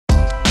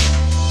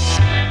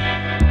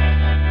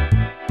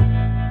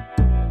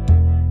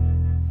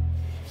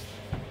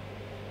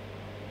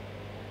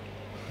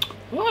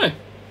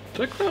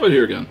Tech Rabbit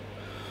here again.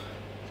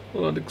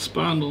 Thought I'd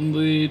expand on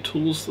the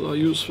tools that I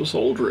use for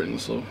soldering,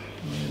 so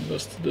I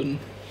invested in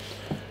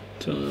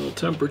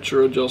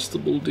temperature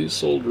adjustable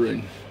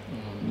desoldering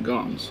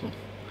gun, so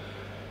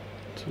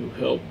to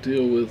help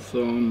deal with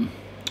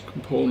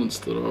components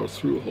that are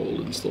through hole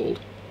installed.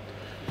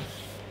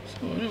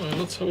 So anyway,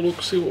 let's have a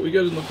look, see what we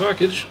get in the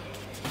package.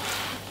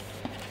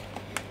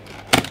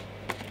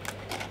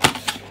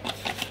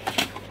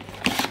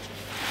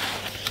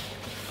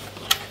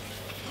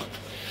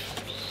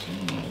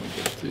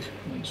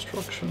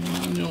 Instruction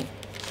manual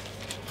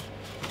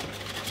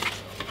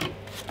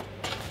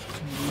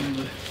and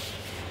the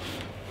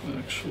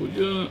actual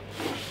unit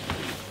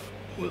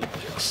with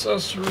the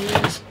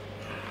accessories.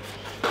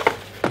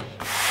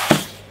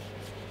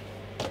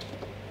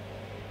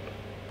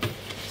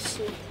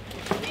 So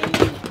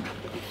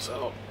goes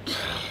out.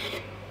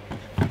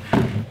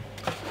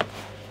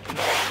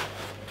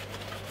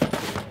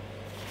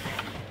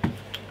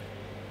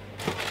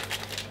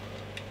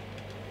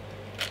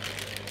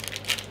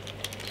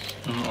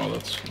 Oh,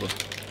 that's for the...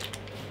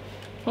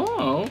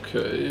 Oh,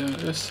 okay.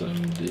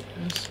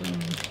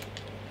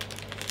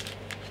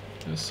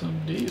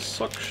 SMD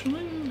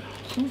suctioning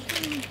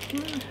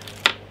something.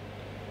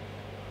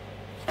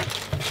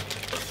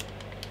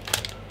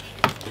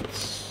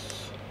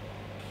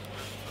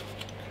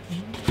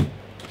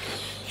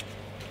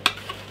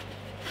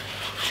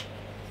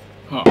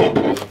 Oh,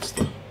 okay, that's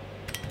the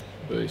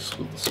base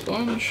with the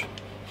sponge.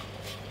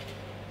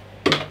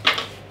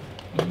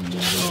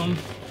 And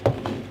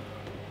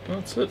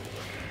that's it.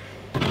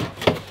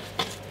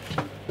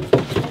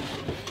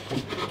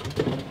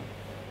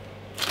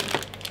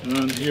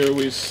 And here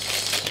we, oh,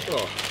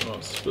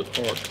 it's a bit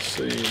hard to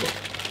see, but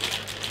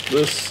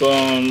this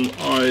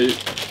I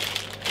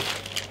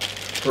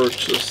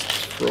purchased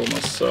from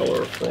a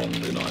seller from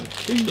the United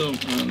Kingdom,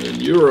 and in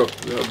Europe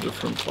we have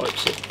different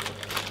types of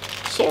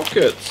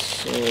sockets,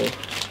 so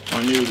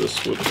I knew this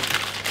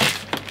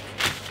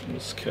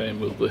came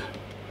with the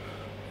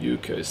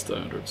UK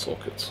standard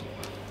sockets.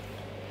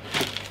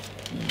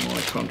 In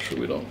my country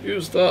we don't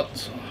use that,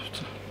 so I have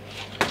to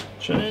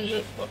change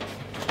it. But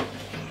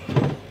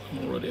I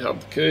already have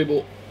the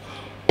cable,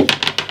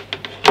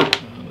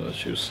 and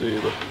as you see,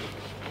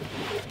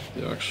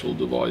 the actual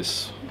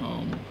device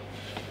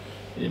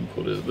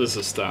input this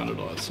is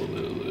standardized, so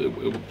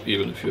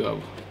even if you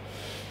have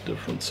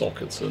different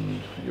sockets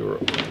in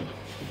Europe,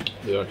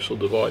 the actual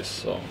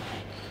device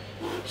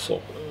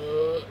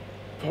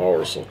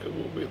power socket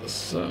will be the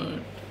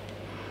same.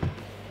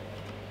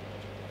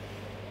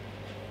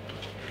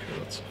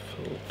 That's a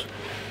filter.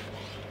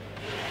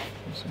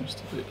 Seems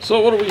to be.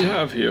 So what do we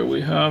have here?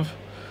 We have,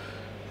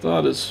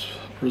 that is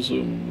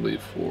presumably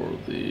for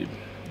the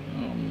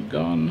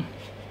gun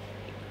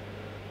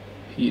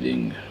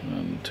heating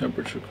and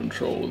temperature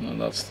control, and then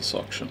that's the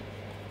suction,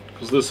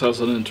 because this has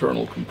an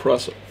internal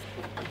compressor.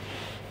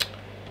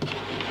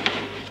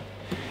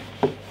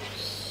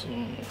 So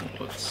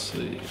let's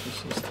see,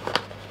 this is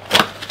the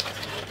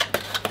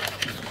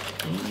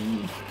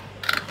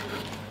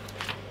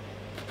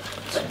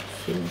some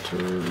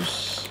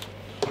filters,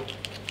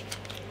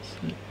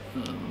 some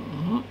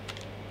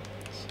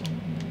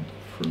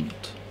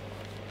different,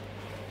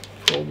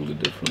 probably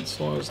different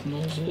sized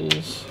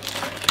nozzles.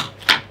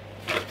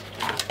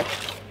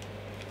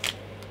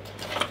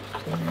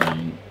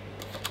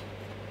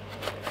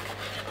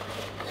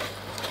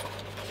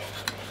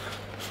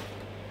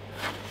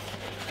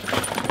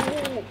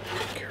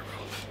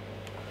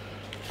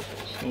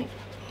 So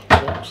the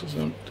box is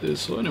empty.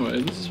 So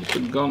anyway, this is what the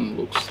gun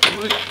looks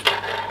like.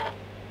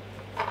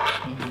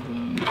 And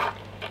then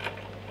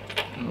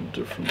you have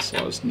different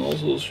sized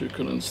nozzles you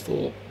can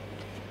install.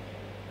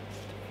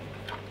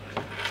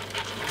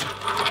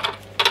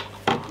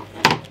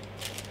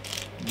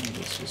 And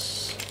this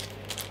is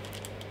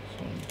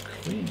some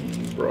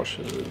cleaning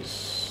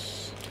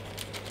brushes,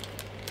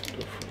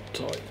 different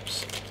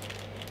types,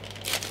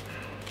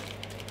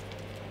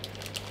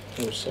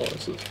 or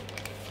sizes.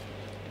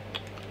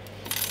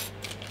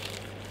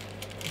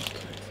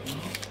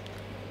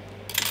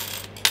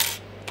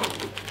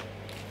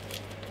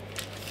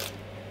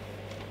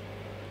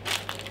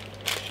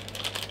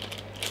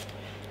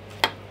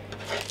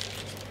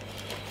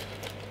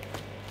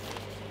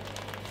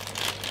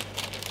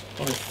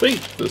 I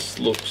think this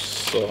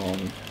looks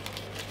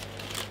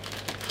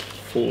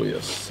fully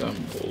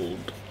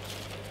assembled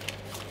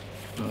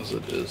as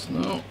it is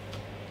now.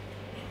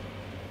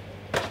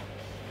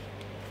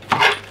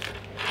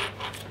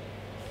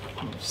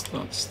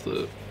 That's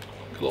the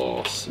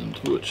glass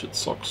into which it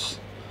sucks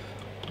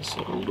the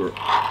solder.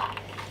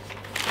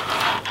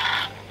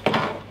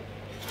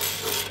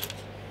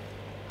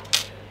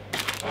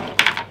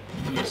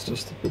 And it's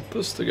just to put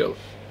this together.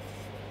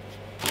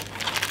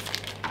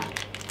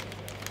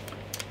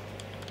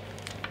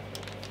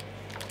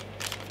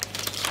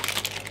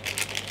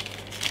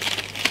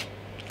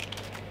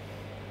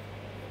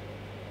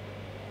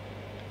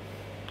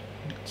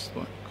 It's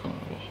like kind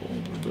of a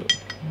holder bit,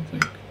 I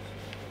think.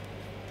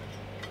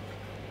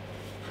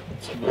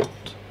 That's about.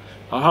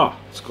 Aha!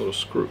 It's got a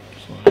screw.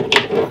 So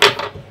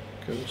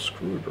get a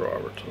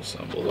screwdriver to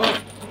assemble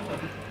that.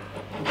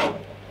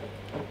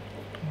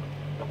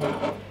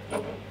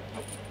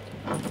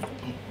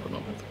 Open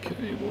up the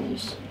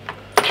cables,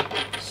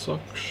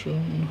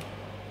 suction.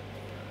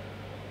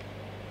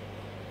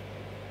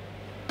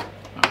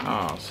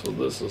 Ah, so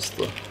this is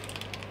the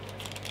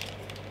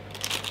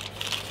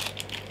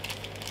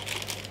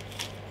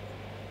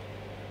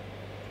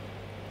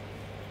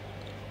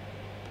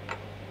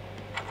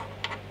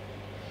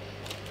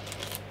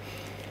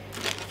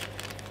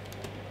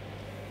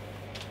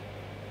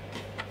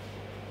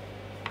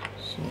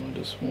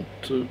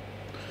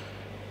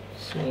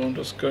So I'm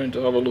just going to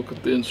have a look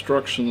at the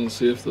instructions and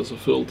see if there's a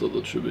filter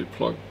that should be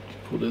put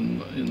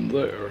in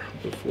there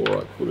before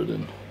I put it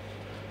in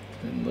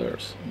there.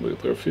 So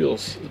it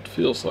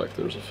feels like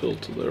there's a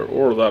filter there,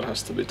 or that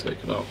has to be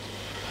taken out.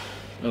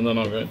 And then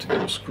I'm going to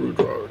get a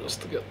screwdriver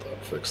just to get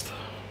that fixed.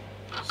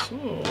 So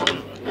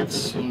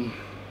let's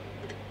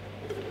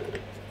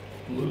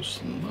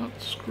loosen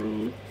that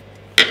screw.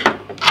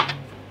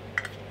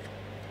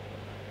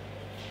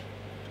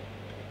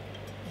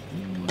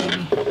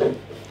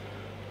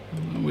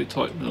 And then we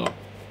tighten it up.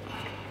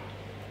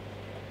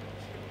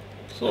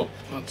 So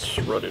that's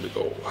ready to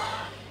go.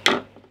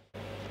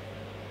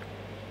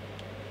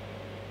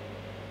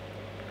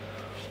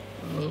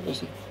 There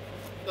wasn't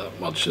that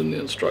much in the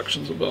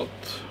instructions about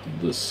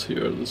this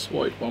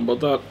white one, but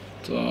that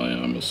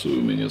I'm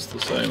assuming is the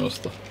same as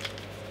the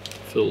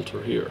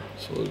filter here.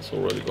 So it's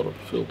already got a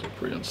filter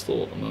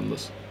pre-installed, and then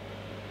this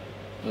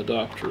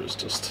adapter is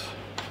just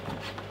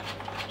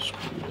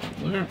screwed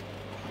in there.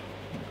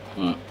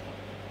 Like that.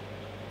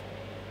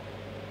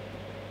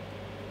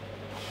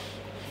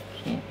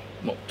 So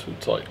not too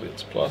tightly,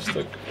 it's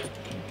plastic.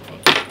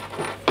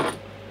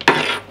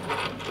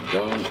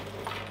 Down.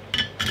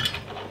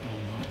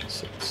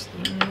 Sits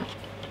there.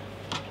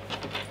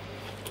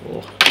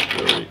 Oh,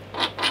 very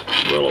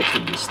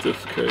relatively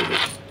stiff cable.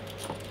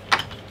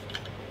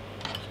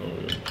 So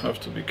you have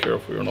to be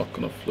careful you're not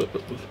going to flip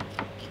it with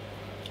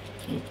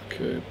the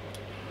cable.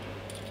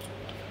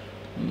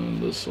 And then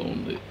this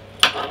only.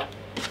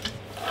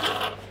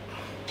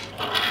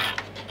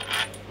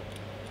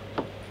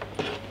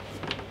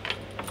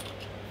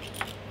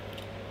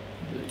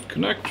 The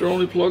connector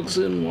only plugs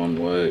in one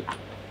way.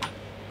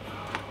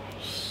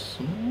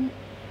 So.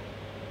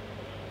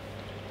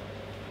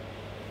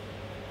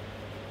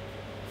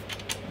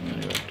 And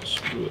you have to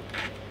screw it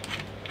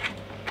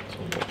to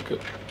lock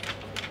it.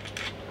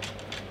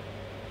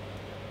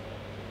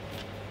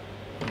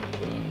 And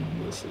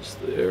then this is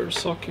the air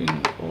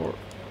sucking, or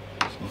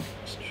it's not,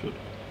 it should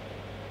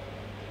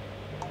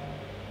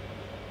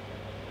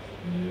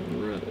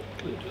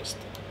theoretically just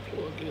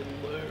plug in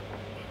there.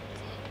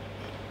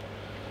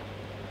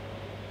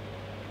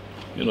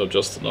 You know,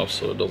 just enough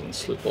so it doesn't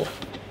slip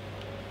off.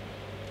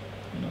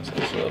 And as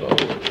I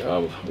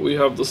said, we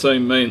have the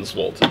same mains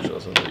voltage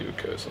as in the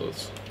UK, so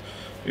it's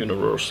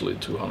universally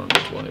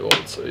 220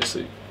 volts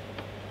AC.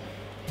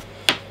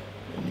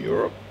 In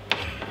Europe,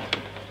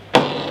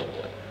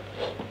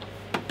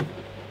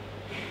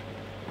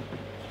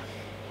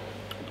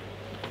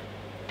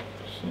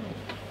 so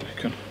you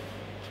can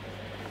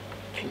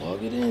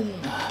plug it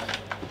in.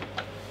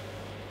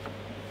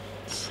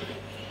 Let's see,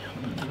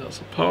 and then there's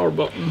a power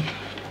button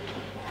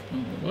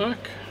on the back.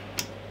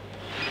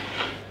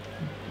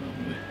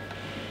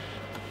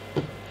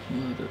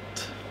 Let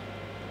it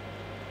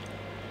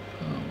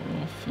power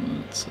off, and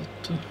it's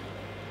at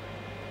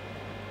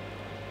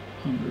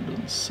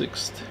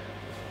 160.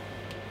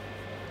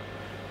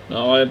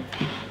 Now I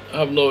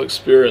have no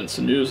experience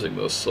in using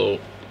this, so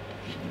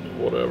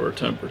whatever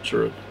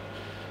temperature it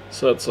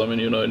sets, I mean,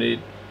 you know,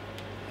 you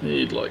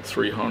need like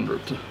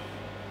 300 to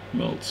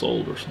melt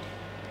solder. So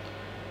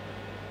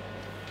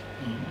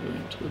I'm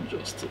going to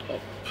adjust it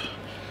up.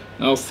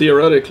 Now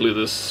theoretically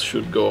this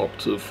should go up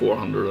to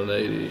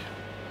 480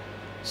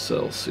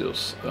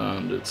 Celsius,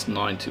 and it's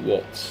 90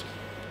 watts,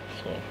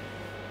 so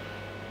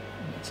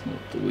it's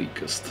not the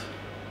weakest.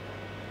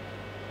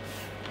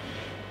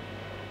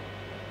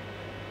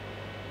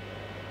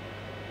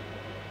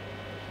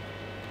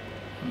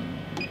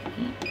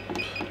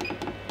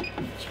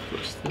 Let's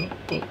press the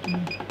up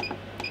button.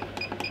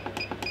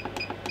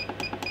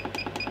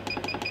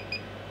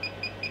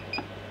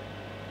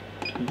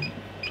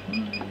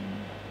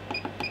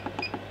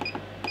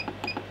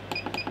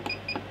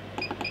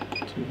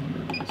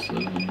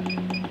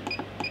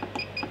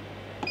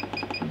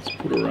 Let's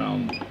put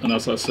around, and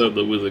as I said,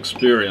 that with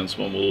experience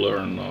one will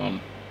learn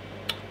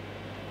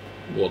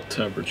what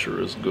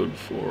temperature is good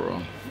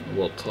for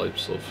what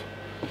types of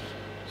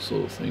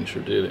things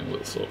you're dealing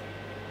with. So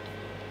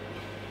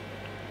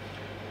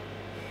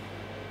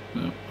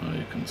yeah, now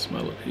you can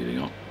smell it heating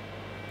up.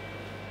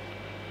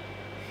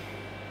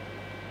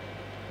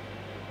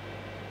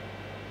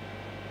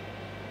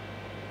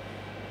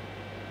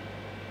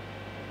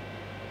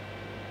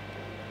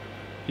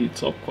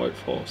 Heats up quite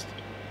fast.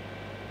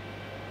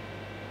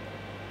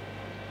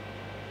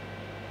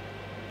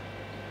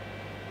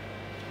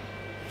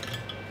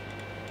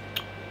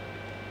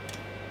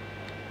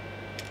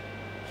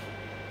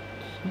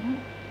 So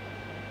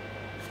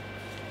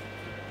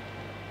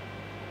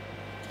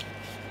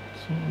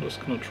So I'm just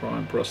going to try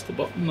and press the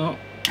button now.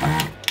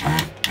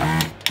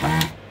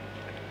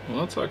 Well,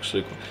 that's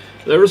actually cool.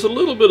 There is a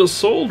little bit of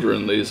solder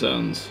in these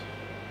ends,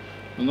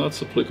 and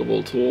that's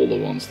applicable to all the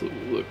ones that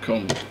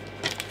come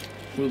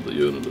with the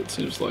unit. It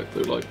seems like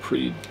they're like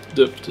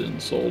pre-dipped in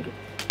solder.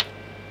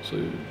 So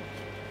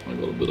I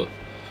got a bit of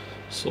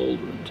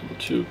solder into the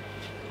tube.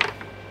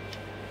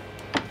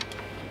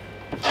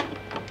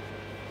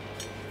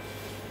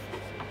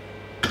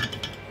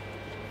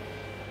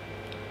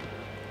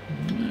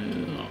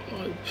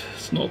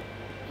 It's not.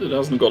 It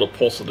hasn't got a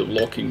positive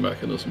locking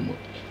mechanism.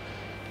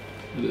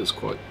 It is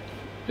quite.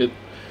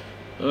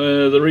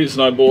 The reason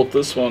I bought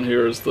this one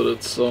here is that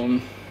it's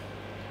not.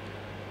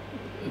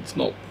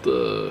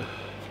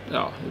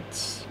 Yeah,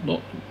 it's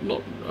not. I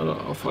don't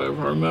know if I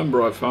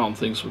remember. I found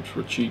things which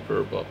were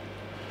cheaper, but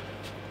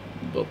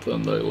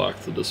then they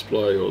lack the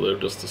display, or they're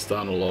just a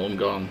standalone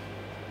gun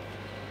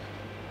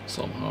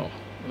somehow,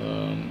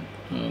 and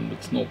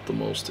it's not the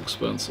most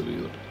expensive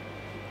either.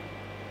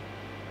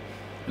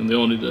 And the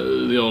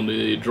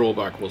only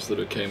drawback was that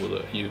it came with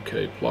a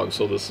UK plug,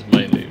 so this is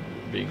mainly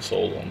being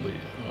sold on the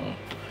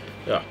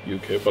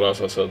UK. But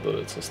as I said, that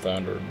it's a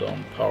standard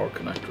power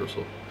connector,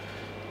 so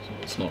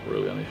it's not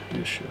really any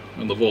issue.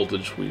 And the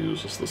voltage we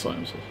use is the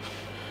same. So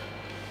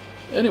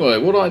anyway,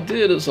 what I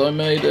did is I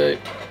made a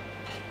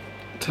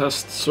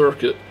test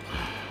circuit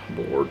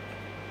board,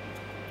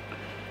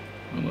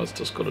 and that's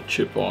just got a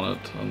chip on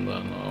it, and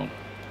then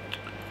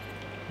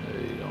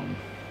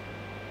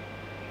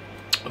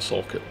a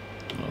socket.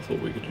 And I thought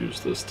we could use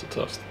this to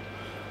test.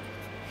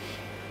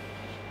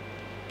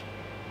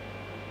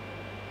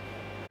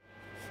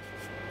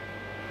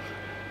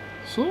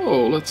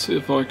 So let's see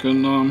if I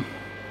can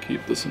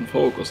keep this in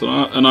focus.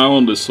 And I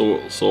only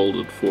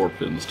soldered 4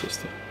 pins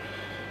just to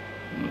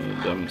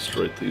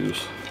demonstrate the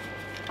use.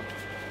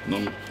 And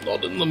I'm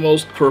not in the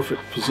most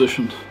perfect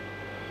position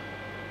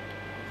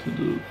to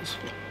do this.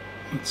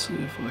 Let's see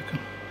if I can.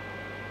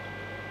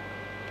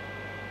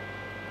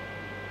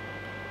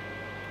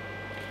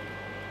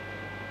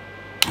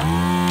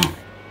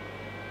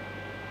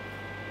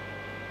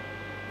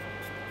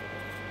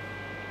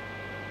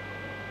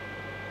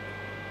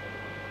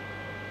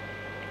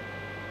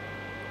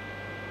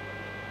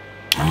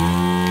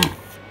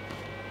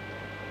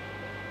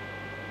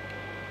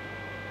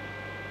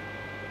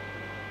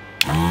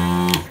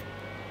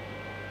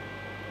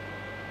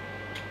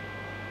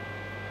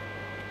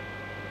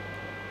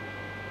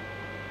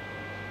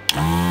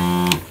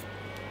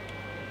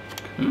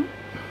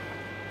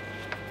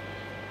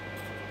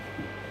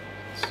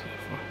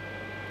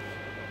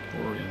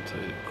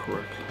 Orientated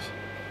correctly.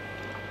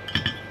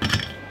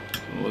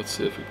 So let's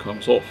see if it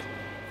comes off.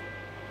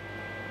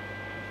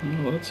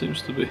 Well, that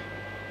seems to be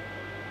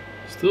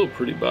still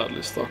pretty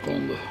badly stuck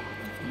on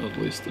at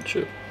least the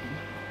chip.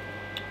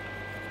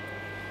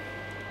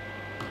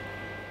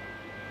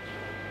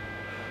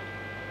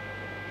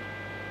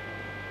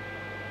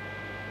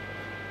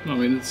 I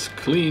mean, it's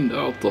cleaned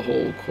out the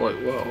hole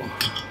quite well,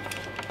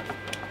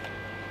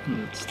 but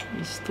it's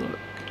still stuck.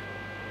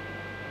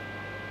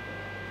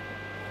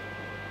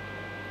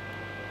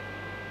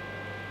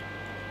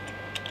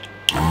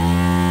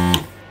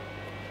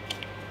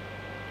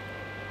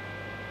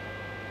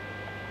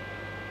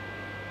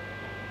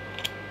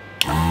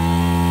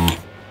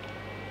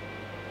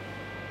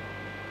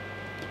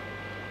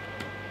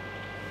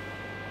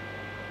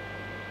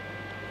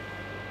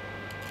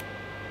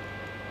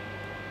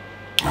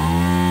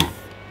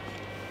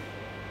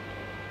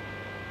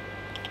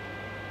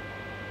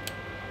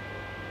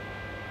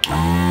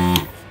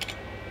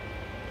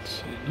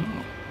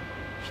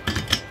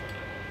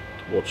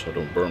 Watch I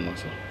don't burn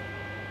myself.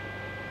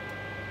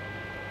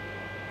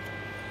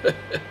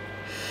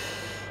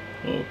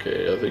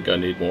 Okay, I think I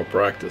need more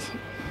practice.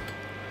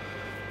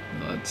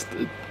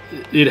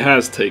 It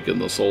has taken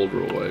the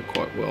solder away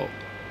quite well.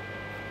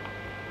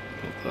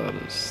 But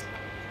that is...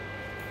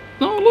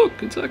 No,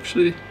 look, it's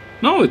actually...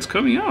 No, it's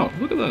coming out.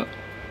 Look at that.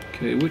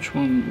 Okay, which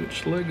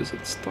leg is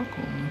it stuck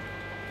on?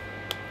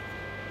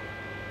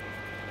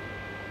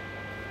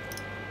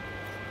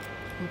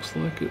 Looks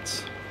like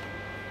it's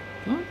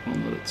that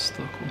one that it's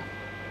stuck on.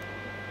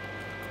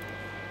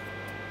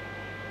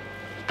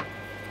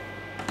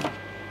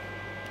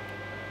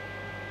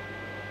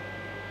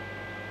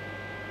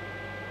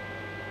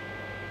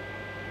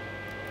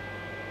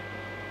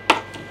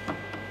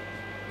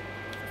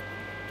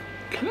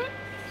 Okay,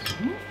 so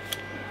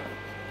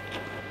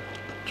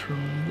try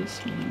this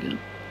one again.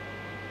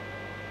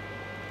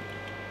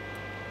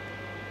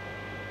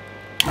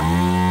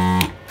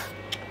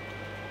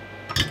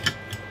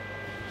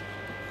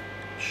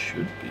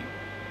 Should be.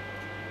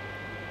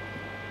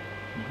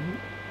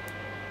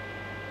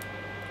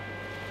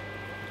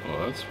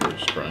 Oh, that's very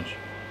strange.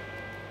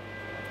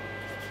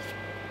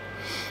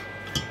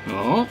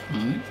 Oh, I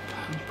think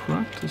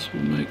practice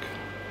will make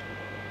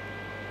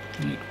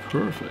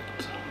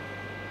perfect.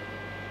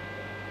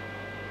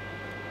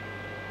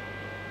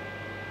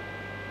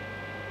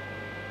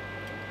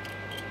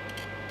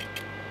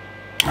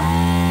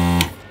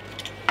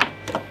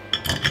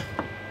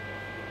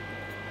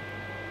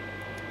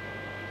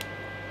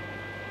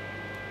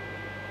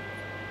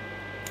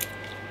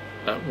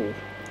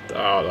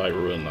 I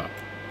ruined that.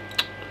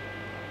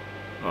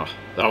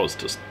 That was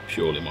just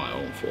purely my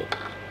own fault.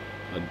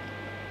 I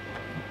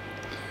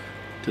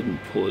didn't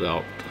pull it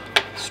out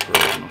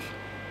straight enough.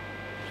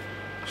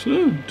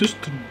 So just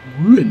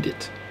ruined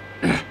it.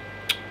 That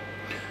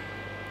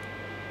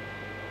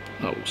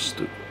was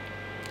stupid.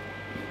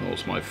 That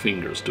was my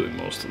fingers doing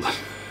most of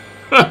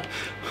that.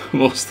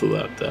 Most of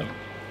that damage.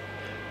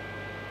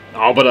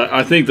 Oh, but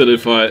I think that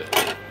if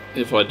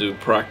I do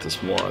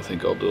practice more, I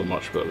think I'll do a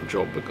much better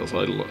job, because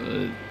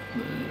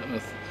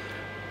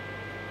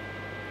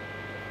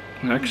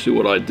actually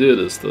what I did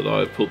is that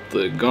I put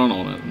the gun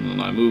on it and then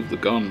I moved the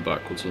gun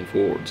backwards and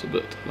forwards a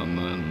bit, and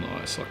then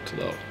I sucked it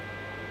out.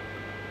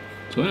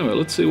 So anyway,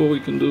 let's see what we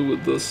can do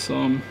with this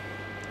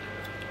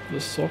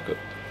this socket.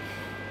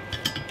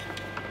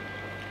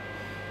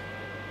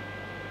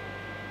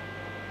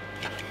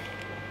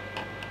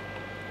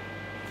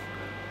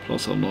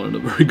 Plus, I'm not in a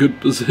very good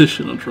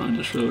position. I'm trying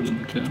to show it in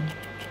the camera.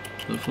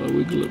 So if I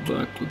wiggle it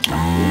backwards and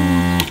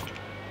forwards,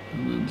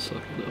 and then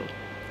suck it out.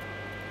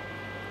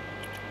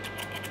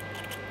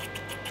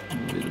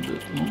 And wait a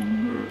bit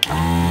longer,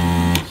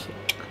 and suck.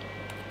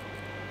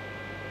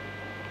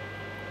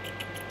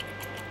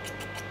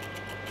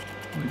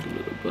 Wiggle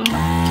it about,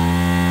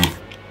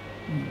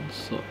 and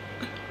suck.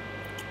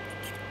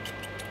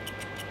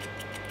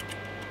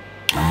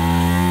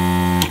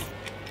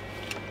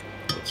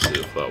 Let's see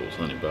if that was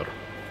any better.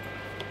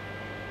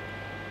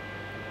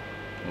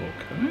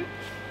 Okay.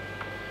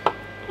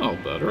 Oh,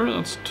 better.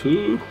 That's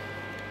 2,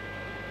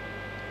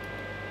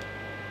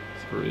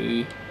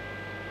 3,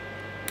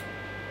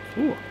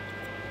 4.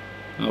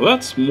 Now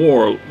that's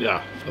more,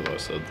 yeah, as I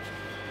said,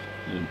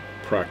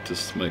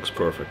 practice makes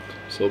perfect.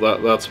 So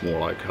that's more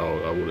like how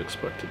I would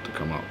expect it to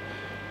come out.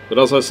 But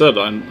as I said,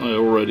 I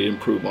already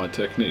improved my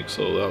technique,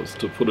 so that was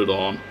to put it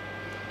on.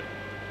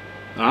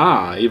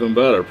 Even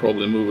better,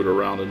 probably move it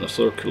around in a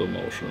circular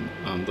motion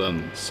and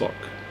then suck.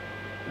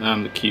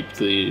 And keep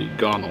the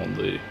gun on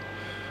the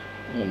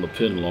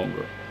pin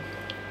longer.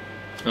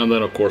 And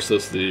then of course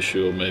that's the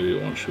issue of maybe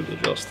one should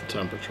adjust the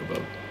temperature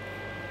better.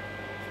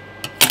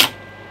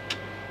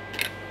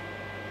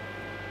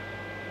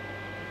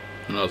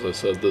 And as I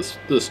said,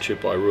 this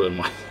chip I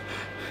ruined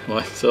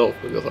myself,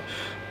 because I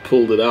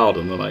pulled it out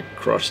and then I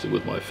crushed it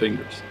with my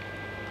fingers.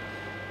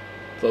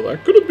 So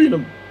that could have been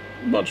a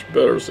much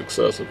better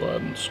success if I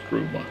hadn't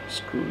screwed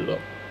it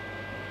up.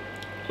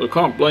 So I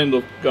can't blame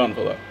the gun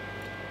for that.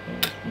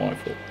 That was my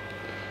fault.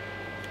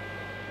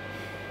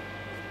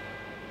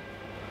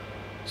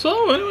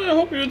 So anyway, I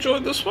hope you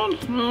enjoyed this one.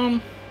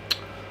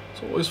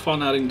 It's always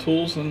fun adding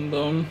tools, and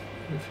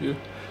if you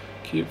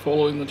keep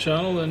following the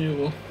channel, then you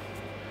will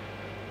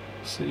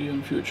see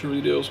in future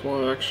videos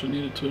why I actually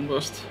needed to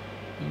invest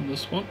in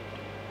this one.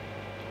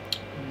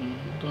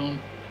 And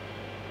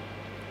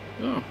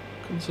yeah,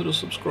 consider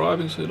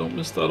subscribing so you don't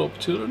miss that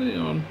opportunity.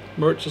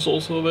 Merch is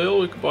also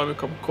available. You can buy me a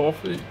cup of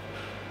coffee,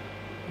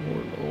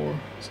 or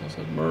as I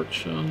said,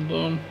 merch,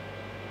 and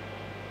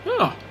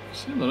yeah,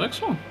 see you in the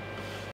next one.